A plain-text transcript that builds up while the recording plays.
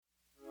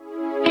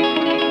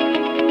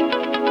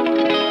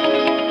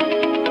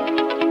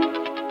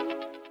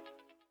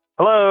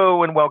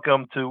and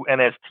welcome to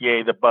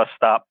NSTA, the bus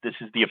stop. This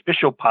is the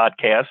official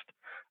podcast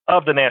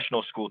of the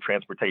National School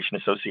Transportation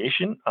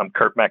Association. I'm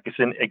Kurt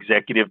Mackison,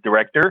 Executive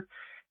Director.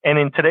 And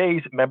in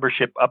today's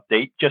membership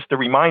update, just a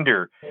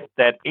reminder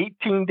that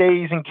 18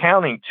 days and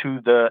counting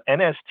to the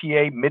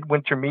NSTA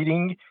midwinter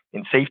meeting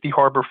in Safety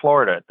Harbor,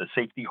 Florida, at the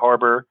Safety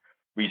Harbor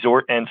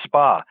Resort and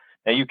Spa.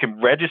 Now, you can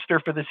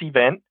register for this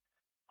event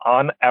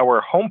on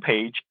our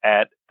homepage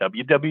at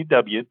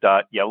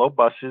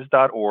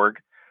www.yellowbuses.org.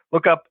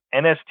 Look up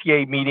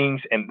NSTA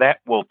meetings, and that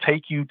will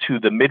take you to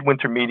the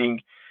midwinter meeting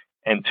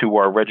and to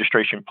our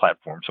registration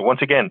platform. So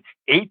once again,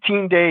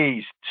 18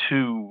 days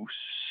to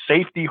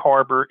Safety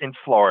Harbor in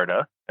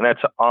Florida, and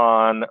that's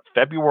on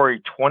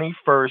February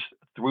 21st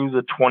through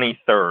the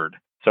 23rd.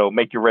 So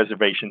make your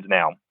reservations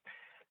now.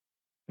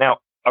 Now,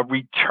 a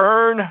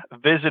return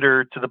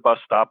visitor to the bus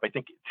stop, I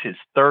think it's his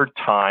third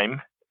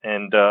time,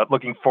 and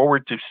looking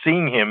forward to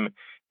seeing him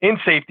in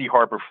Safety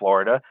Harbor,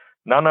 Florida.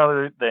 None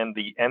other than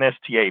the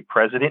NSTA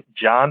president,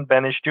 John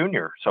Benish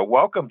Jr. So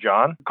welcome,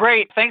 John.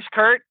 Great. Thanks,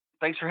 Kurt.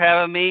 Thanks for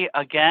having me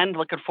again.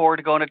 Looking forward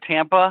to going to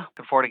Tampa.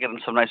 Looking forward to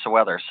getting some nicer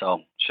weather.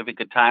 So should be a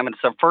good time. And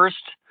it's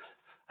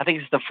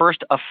the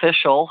first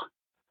official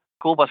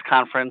school bus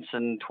conference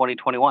in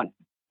 2021,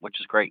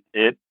 which is great.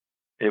 It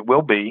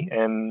will be.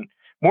 And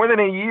more than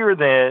a year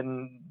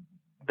then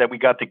that we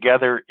got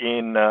together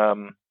in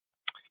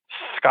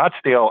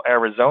Scottsdale,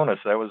 Arizona.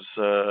 So that was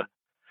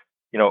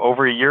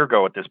over a year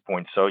ago at this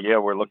point. So yeah,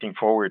 we're looking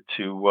forward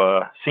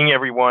to seeing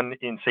everyone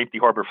in Safety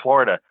Harbor,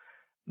 Florida.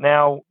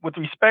 Now, with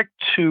respect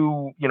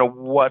to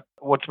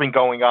what's been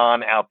going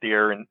on out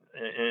there, and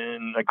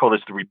I call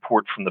this the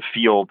report from the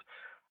field.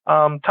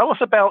 Tell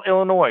us about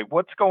Illinois.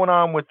 What's going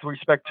on with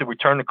respect to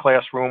return to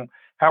classroom?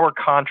 How are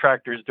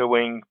contractors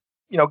doing?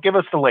 Give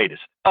us the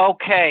latest.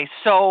 Okay,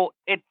 so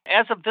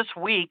as of this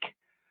week,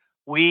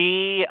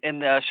 we in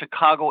the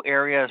Chicago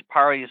area,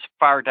 probably as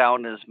far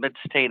down as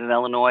mid-state in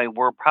Illinois,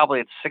 we're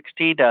probably at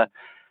 60 to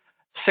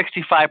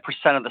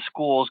 65% of the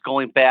schools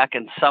going back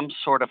in some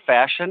sort of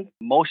fashion.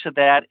 Most of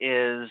that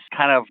is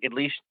kind of at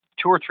least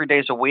 2 or 3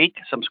 days a week.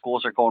 Some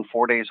schools are going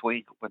 4 days a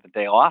week with a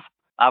day off.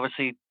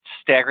 Obviously,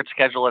 staggered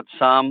schedule at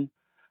some.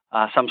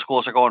 Some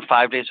schools are going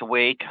 5 days a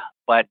week,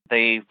 but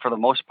they, for the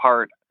most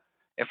part,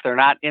 if they're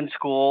not in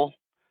school,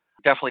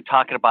 definitely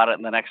talking about it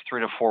in the next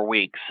 3 to 4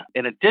 weeks.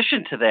 In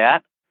addition to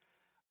that,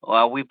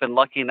 we've been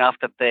lucky enough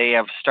that they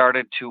have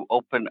started to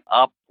open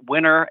up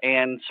winter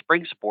and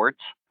spring sports.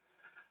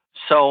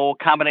 So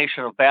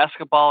combination of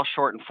basketball,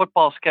 shortened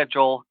football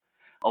schedule,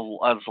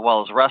 as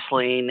well as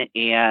wrestling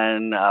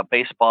and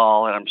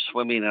baseball and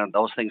swimming, and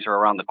those things are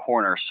around the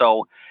corner.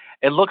 So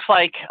it looks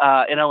like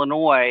in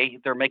Illinois,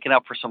 they're making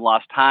up for some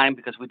lost time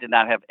because we did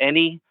not have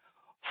any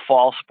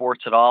fall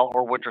sports at all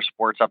or winter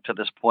sports up to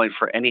this point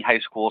for any high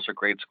schools or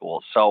grade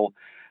schools. So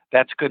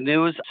that's good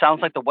news.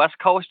 Sounds like the West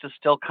Coast is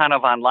still kind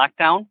of on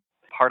lockdown,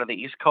 part of the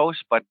East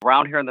Coast, but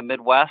around here in the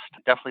Midwest,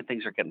 definitely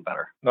things are getting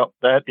better. No,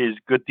 that is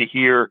good to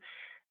hear.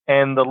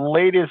 And the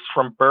latest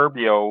from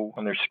Burbio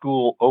on their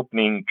school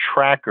opening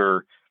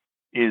tracker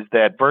is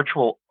that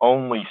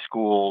virtual-only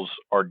schools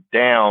are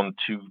down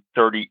to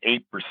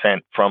 38%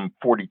 from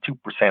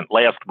 42%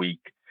 last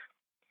week.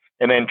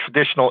 And then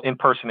traditional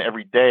in-person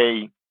every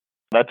day,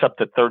 that's up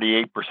to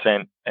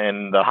 38%,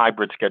 and the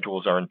hybrid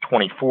schedules are in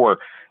 24%.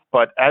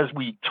 But as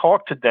we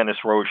talked to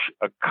Dennis Roche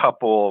a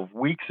couple of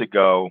weeks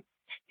ago,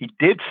 he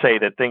did say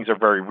that things are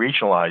very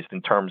regionalized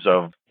in terms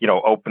of,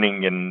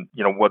 opening and,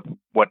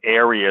 what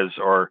areas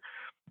are,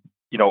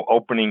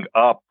 opening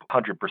up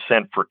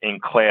 100% for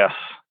in-class,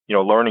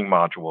 learning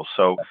modules.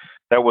 So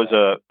that was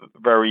a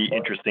very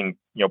interesting,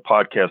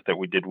 podcast that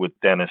we did with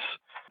Dennis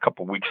a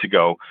couple of weeks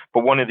ago.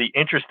 But one of the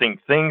interesting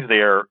things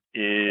there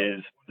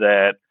is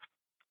that,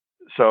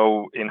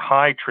 so in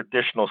high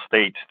traditional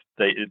states,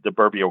 the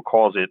Burbio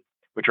calls it,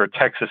 which are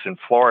Texas and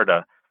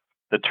Florida,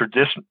 the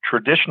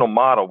traditional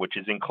model, which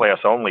is in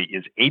class only,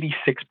 is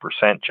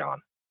 86%,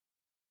 John,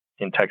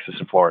 in Texas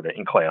and Florida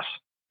in class.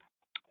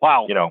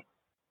 Wow.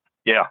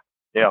 Yeah.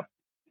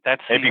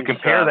 That's if you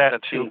compare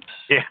that to,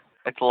 it's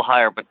a little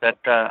higher, but that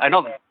I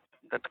know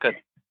that's good.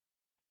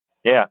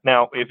 Yeah.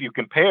 Now, if you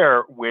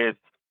compare with,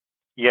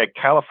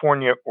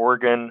 California,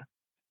 Oregon,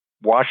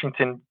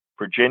 Washington,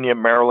 Virginia,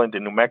 Maryland,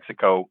 and New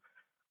Mexico,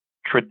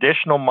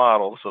 traditional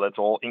models, so that's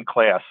all in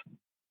class,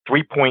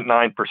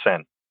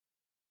 3.9%.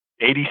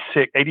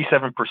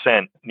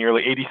 87%,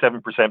 nearly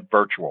 87%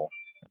 virtual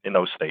in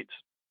those states.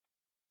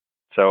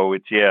 So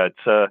it's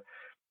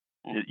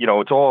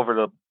all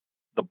over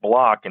the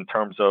block in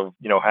terms of,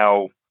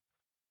 how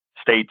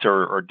states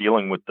are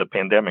dealing with the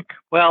pandemic.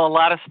 Well, a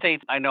lot of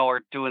states I know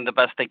are doing the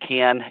best they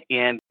can,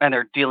 and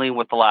they're dealing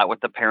with a lot with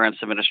the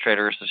parents,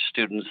 administrators, the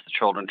students, the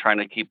children, trying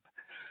to keep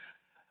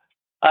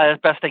as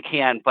best they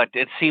can, but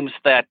it seems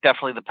that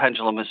definitely the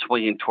pendulum is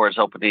swinging towards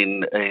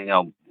opening,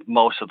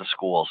 most of the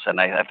schools.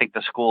 And I think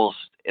the schools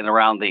in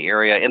around the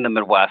area, in the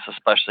Midwest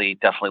especially,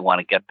 definitely want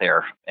to get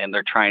there, and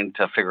they're trying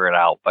to figure it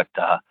out. But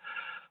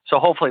so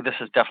hopefully this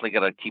is definitely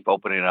going to keep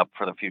opening up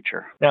for the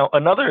future. Now,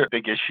 another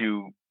big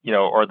issue,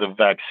 are the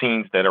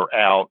vaccines that are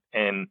out.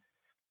 And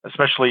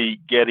especially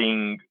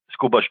getting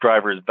school bus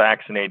drivers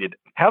vaccinated.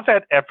 How's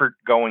that effort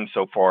going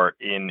so far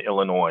in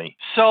Illinois?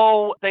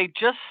 So they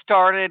just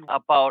started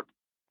about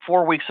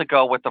 4 weeks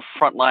ago with the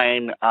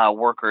frontline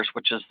workers,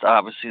 which is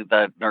obviously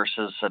the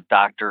nurses,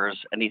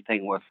 doctors,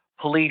 anything with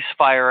police,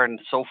 fire, and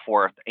so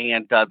forth.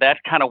 And that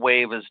kind of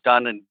wave is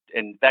done,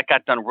 and that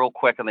got done real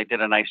quick, and they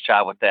did a nice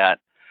job with that.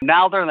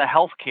 Now they're in the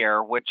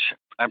healthcare, with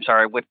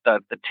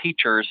the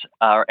teachers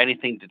or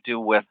anything to do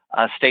with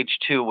stage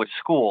 2 with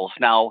schools.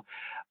 Now,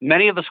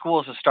 many of the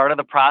schools have started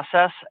the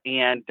process,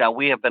 and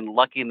we have been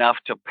lucky enough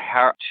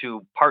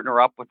to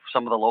partner up with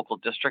some of the local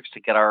districts to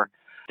get our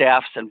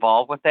staffs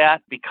involved with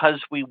that.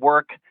 Because we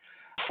work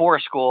for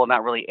a school,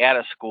 not really at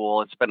a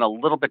school, it's been a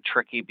little bit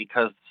tricky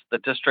because the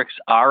districts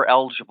are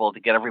eligible to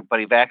get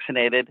everybody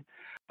vaccinated,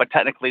 but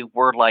technically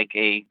we're like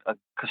a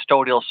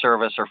custodial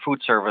service or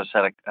food service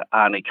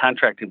on a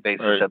contracting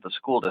basis Right. at the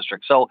school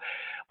district. So,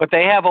 but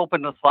they have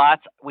opened the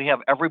slots. We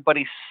have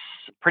everybody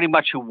pretty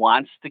much who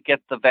wants to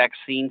get the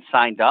vaccine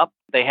signed up.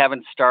 They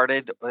haven't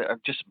started,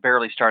 just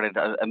barely started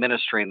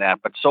administering that.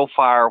 But so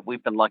far,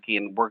 we've been lucky,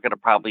 and we're going to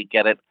probably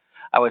get it,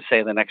 I would say,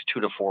 in the next 2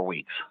 to 4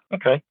 weeks.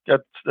 Okay,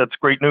 that's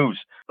great news.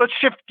 Let's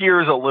shift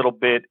gears a little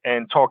bit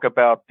and talk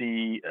about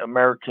the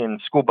American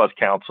School Bus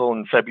Council.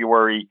 In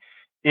February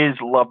is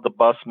Love the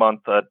Bus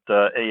Month at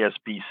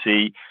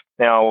ASBC.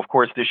 Now, of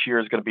course, this year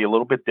is going to be a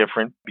little bit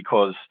different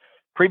because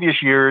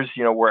previous years,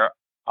 we're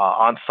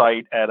on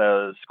site at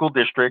a school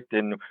district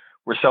and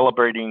we're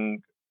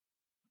celebrating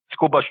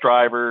school bus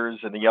drivers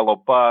and the yellow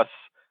bus,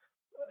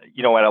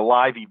 at a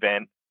live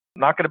event.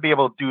 Not going to be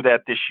able to do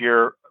that this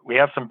year. We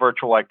have some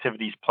virtual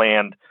activities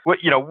planned. What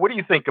do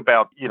you think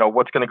about,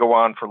 what's going to go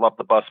on for Love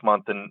the Bus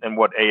Month and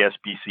what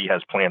ASBC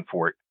has planned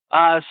for it?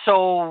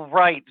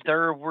 Right,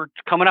 we're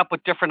coming up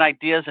with different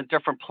ideas and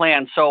different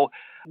plans. So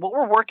what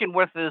we're working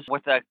with is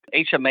with a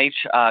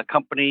HMH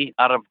company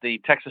out of the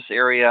Texas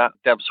area,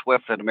 Deb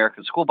Swift and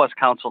American School Bus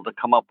Council, to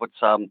come up with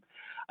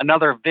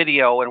another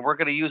video, and we're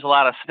going to use a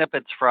lot of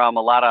snippets from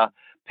a lot of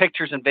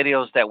pictures and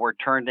videos that were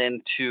turned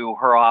into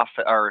her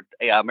office or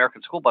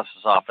American School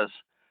Bus's office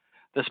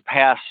this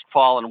past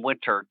fall and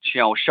winter,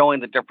 showing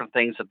the different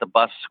things that the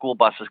school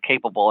bus is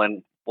capable,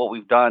 and what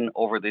we've done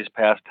over these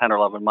past 10 or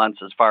 11 months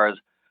as far as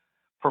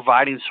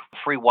providing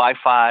free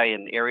Wi-Fi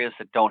in areas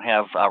that don't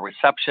have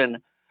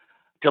reception,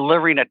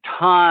 delivering a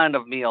ton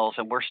of meals,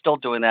 and we're still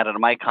doing that at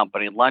my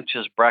company,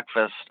 lunches,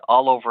 breakfast,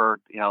 all over,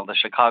 the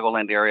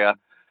Chicagoland area.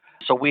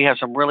 So we have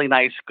some really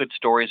nice, good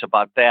stories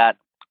about that.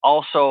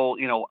 Also,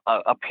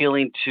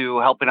 appealing to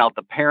helping out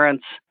the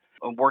parents,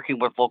 working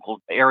with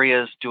local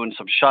areas, doing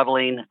some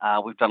shuttling.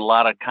 We've done a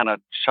lot of kind of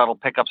shuttle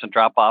pickups and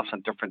drop-offs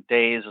on different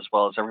days, as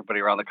well as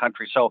everybody around the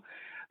country. So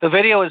the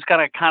video is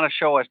going to kind of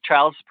show a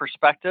child's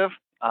perspective,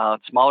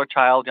 smaller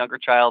child, younger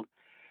child,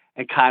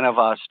 and kind of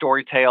a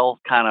story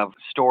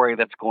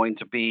that's going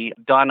to be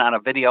done on a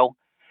video.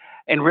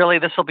 And really,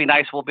 this will be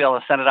nice. We'll be able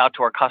to send it out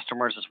to our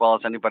customers as well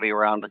as anybody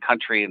around the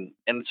country.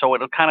 And so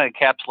it'll kind of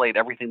encapsulate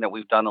everything that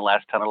we've done the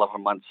last 10,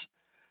 11 months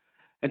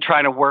and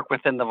trying to work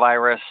within the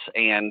virus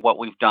and what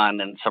we've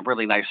done, and some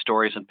really nice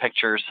stories and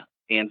pictures.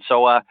 And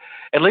so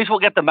at least we'll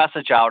get the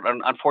message out.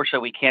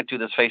 Unfortunately, we can't do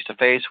this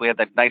face-to-face. We had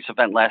that nice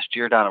event last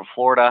year down in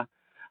Florida,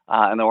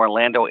 in the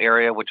Orlando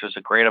area, which was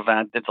a great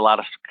event. Did a lot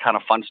of kind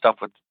of fun stuff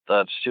with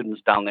the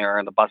students down there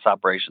and the bus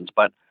operations.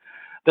 But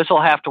this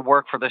will have to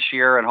work for this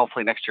year, and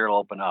hopefully next year it'll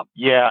open up.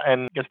 Yeah,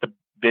 and I guess the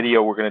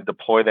video, we're going to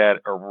deploy that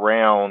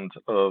around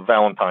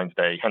Valentine's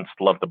Day, hence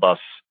Love the Bus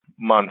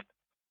Month.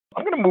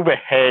 I'm going to move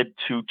ahead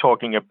to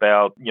talking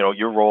about,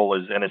 your role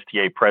as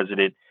NSTA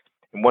president.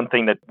 And one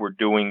thing that we're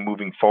doing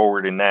moving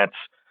forward, and that's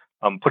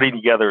putting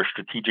together a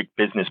strategic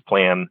business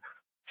plan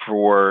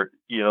for,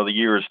 the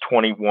years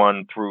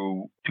 21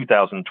 through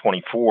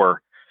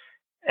 2024.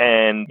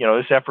 And,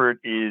 this effort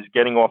is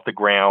getting off the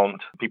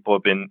ground. People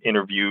have been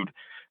interviewed.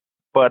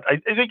 But I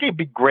think it'd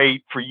be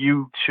great for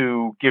you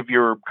to give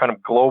your kind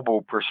of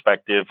global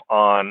perspective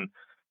on,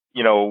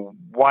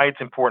 why it's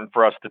important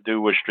for us to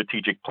do a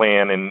strategic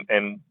plan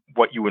and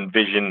what you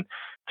envision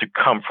to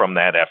come from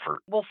that effort.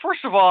 Well,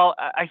 first of all,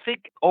 I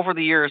think over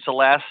the years, the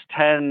last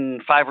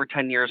 5 or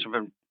 10 years, we've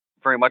been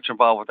very much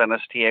involved with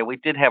NSTA. We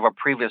did have a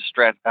previous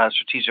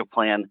strategic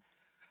plan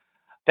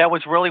that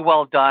was really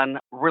well done,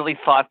 really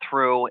thought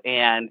through,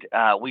 and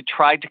we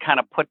tried to kind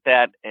of put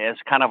that as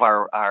kind of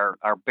our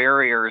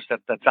barriers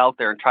that's out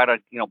there, and try to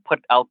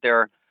put out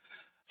there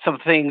some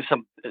things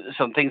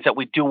that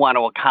we do want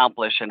to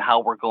accomplish and how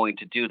we're going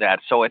to do that.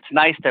 So it's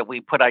nice that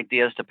we put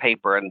ideas to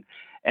paper and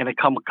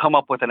come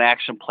up with an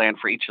action plan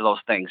for each of those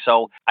things.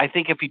 So I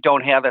think if you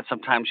don't have that,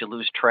 sometimes you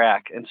lose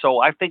track. And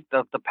so I think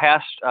the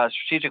past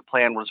strategic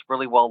plan was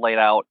really well laid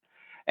out,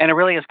 and it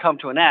really has come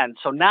to an end.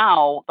 So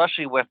now,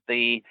 especially with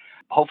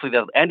hopefully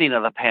the ending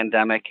of the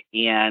pandemic,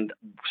 and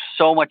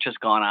so much has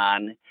gone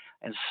on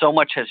and so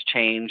much has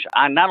changed,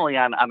 not only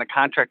on the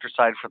contractor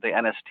side for the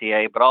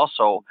NSTA, but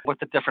also with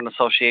the different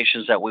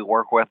associations that we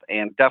work with,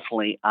 and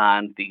definitely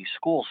on the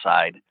school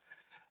side.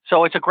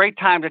 So it's a great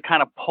time to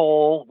kind of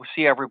poll,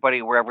 see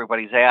everybody where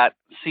everybody's at,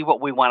 see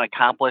what we want to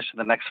accomplish in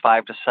the next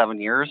 5 to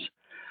 7 years.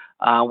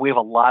 We have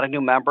a lot of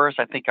new members.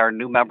 I think our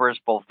new members,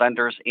 both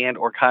vendors and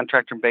or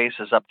contractor base,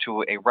 is up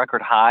to a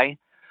record high.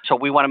 So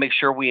we want to make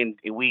sure we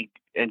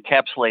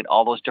encapsulate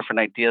all those different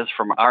ideas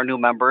from our new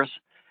members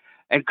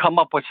and come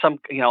up with some,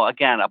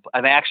 again,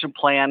 an action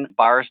plan,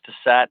 bars to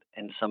set,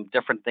 and some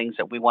different things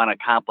that we want to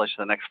accomplish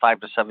in the next 5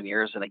 to 7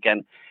 years. And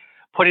again,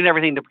 putting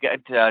everything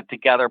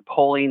together,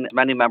 polling as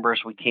many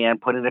members we can,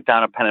 putting it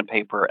down on pen and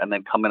paper, and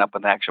then coming up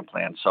with an action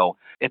plan. So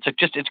it's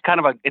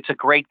a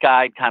great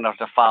guide kind of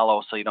to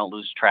follow, so you don't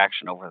lose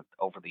traction over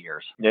the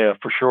years. Yeah,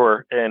 for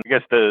sure. And I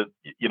guess the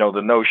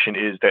notion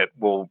is that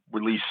we'll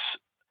release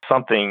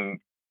something,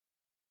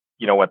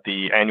 at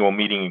the annual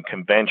meeting and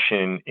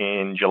convention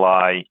in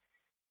July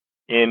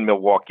in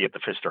Milwaukee at the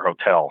Pfister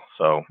Hotel.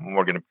 So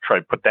we're going to try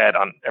to put that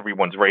on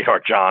everyone's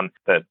radar, John,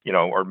 that,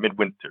 our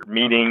midwinter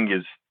meeting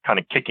is kind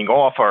of kicking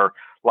off our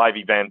live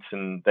events.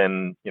 And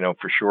then,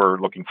 for sure,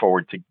 looking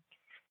forward to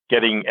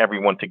getting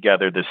everyone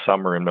together this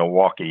summer in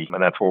Milwaukee.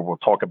 And that's where we'll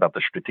talk about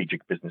the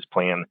strategic business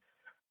plan,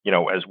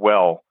 as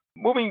well.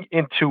 Moving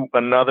into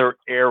another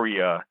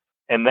area,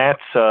 and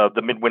that's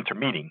the midwinter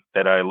meeting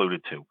that I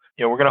alluded to.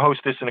 We're going to host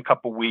this in a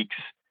couple weeks.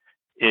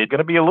 It's going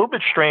to be a little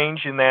bit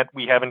strange in that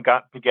we haven't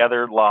gotten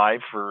together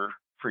live for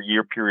a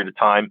year period of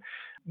time.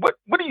 What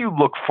do you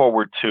look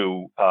forward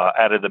to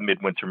out of the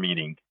midwinter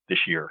meeting this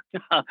year?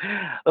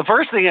 The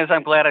first thing is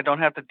I'm glad I don't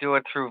have to do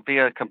it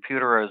via a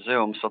computer or a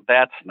Zoom, so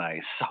that's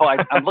nice. So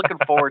I'm looking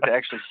forward to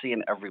actually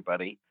seeing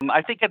everybody.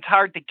 I think it's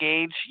hard to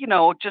gauge,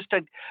 just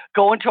to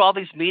go into all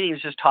these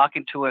meetings just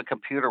talking to a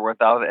computer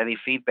without any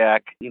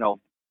feedback,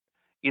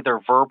 either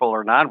verbal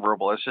or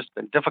nonverbal. It's just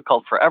been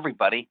difficult for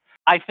everybody.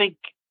 I think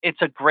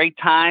it's a great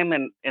time,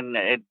 and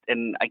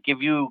I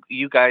give you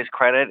guys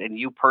credit, and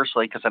you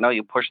personally, because I know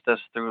you pushed this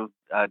through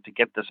to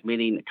get this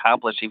meeting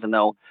accomplished, even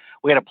though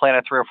we had to plan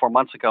it 3 or 4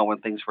 months ago when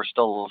things were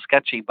still a little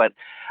sketchy. But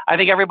I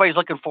think everybody's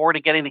looking forward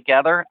to getting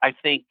together. I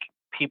think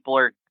people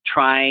are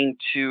trying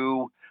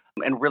to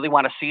and really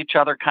want to see each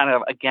other, kind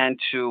of, again,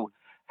 to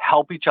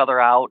help each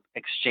other out,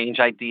 exchange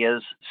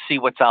ideas, see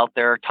what's out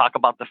there, talk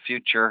about the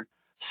future,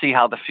 see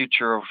how the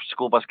future of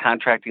school bus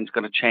contracting is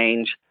going to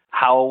change.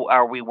 How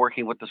are we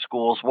working with the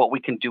schools? What we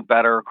can do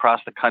better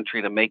across the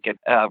country to make it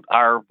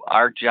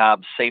our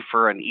job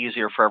safer and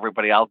easier for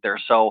everybody out there.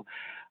 So,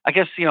 I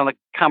guess the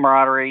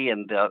camaraderie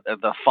and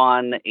the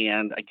fun,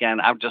 and again,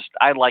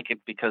 I like it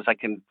because I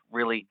can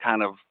really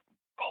kind of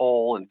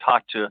poll and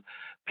talk to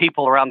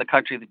people around the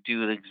country that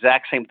do the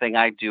exact same thing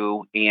I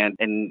do, and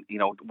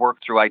work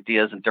through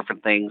ideas and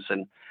different things.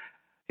 And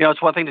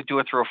it's one thing to do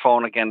it through a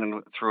phone, again,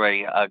 and through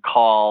a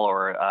call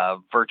or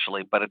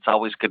virtually, but it's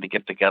always good to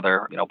get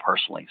together,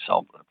 personally.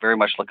 So very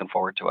much looking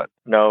forward to it.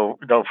 No,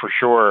 for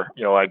sure.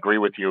 I agree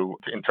with you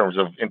in terms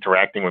of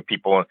interacting with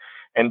people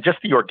and just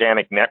the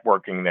organic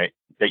networking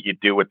that you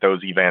do at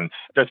those events.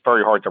 That's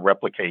very hard to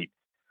replicate,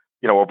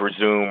 over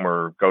Zoom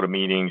or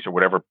GoToMeetings or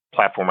whatever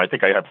platform. I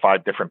think I have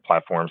 5 different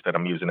platforms that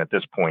I'm using at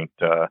this point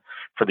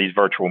for these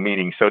virtual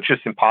meetings. So it's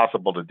just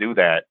impossible to do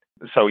that.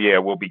 So yeah,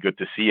 it will be good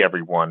to see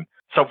everyone.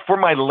 So for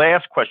my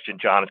last question,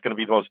 John, it's going to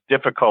be the most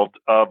difficult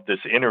of this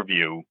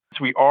interview.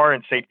 So we are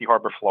in Safety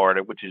Harbor,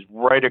 Florida, which is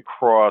right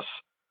across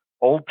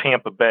Old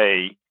Tampa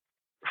Bay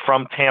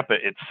from Tampa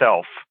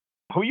itself.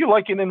 Who are you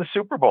liking in the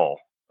Super Bowl?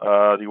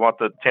 Do you want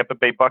the Tampa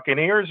Bay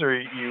Buccaneers, or are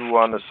you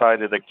on the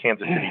side of the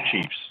Kansas City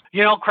Chiefs?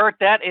 Kurt,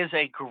 that is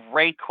a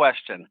great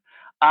question.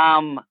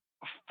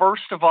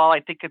 First of all, I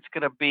think it's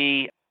going to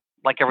be,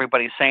 like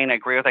everybody's saying, I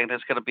agree with. I think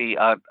it's going to be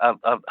a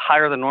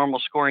higher than normal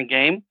scoring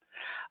game.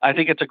 I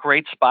think it's a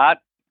great spot.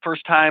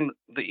 First time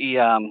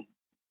one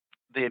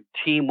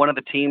of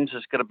the teams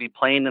is going to be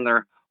playing in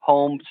their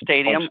home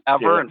stadium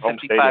ever in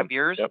 55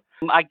 years. Yep.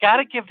 I got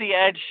to give the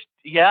edge.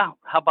 Yeah,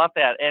 how about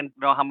that? And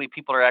know how many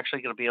people are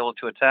actually going to be able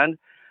to attend.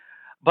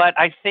 But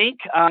I think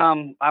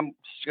I'm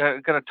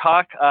going to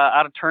talk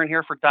out of turn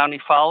here for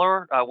Downey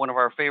Fowler, one of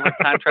our favorite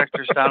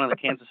contractors down in the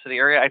Kansas City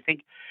area. I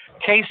think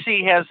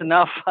KC has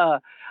enough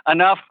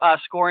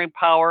scoring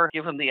power to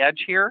give him the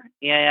edge here.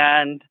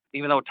 And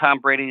even though Tom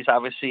Brady's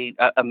obviously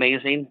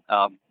amazing,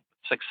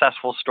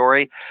 successful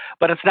story,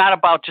 but it's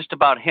not just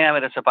about him,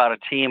 and it's about a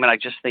team. And I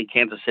just think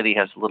Kansas City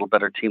has a little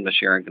better team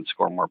this year and can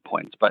score more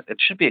points. But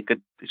it should be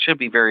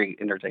a very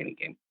entertaining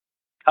game.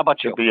 How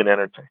about you? It should be an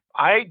entertaining.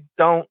 I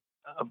don't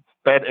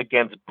bet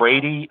against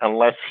Brady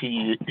unless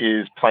he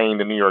is playing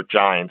the New York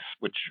Giants,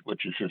 which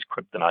is his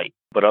kryptonite.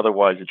 But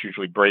otherwise, it's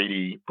usually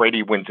Brady.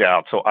 Brady wins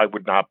out, so I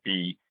would not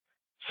be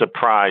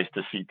surprised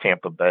to see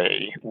Tampa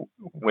Bay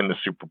win the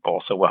Super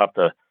Bowl. So we'll have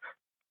to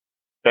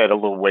bet a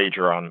little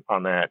wager on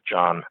that,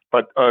 John.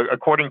 But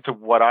according to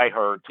what I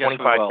heard,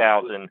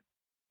 25,000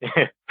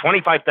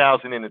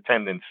 in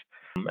attendance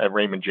at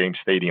Raymond James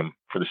Stadium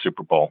for the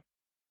Super Bowl.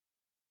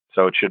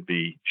 So it should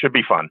be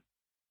fun.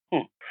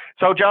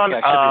 So, John,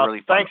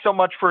 really thanks so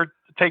much for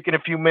taking a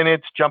few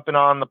minutes, jumping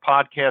on the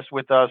podcast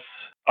with us.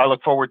 I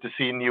look forward to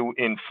seeing you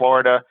in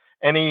Florida.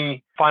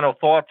 Any final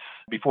thoughts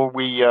before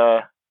we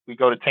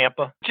go to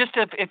Tampa? Just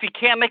if you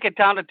can't make it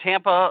down to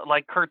Tampa,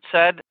 like Kurt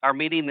said, our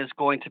meeting is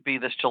going to be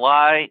this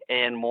July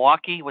in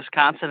Milwaukee,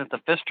 Wisconsin at the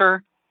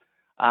Pfister.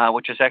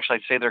 which is actually,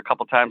 I'd stayed there a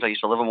couple times. I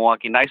used to live in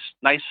Milwaukee. Nice,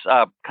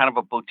 kind of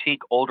a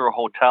boutique, older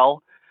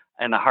hotel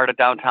in the heart of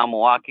downtown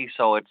Milwaukee.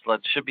 So it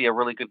should be a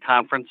really good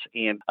conference.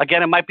 And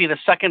again, it might be the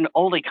second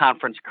only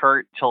conference,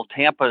 Kurt, till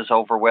Tampa is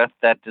over with,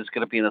 that is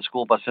going to be in the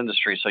school bus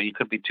industry. So you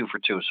could be 2 for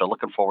 2. So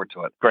looking forward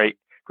to it. Great.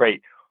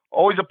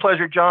 Always a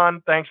pleasure,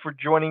 John. Thanks for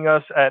joining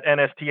us at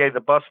NSTA,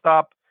 the bus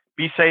stop.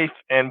 Be safe,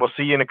 and we'll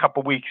see you in a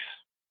couple weeks.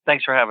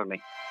 Thanks for having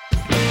me.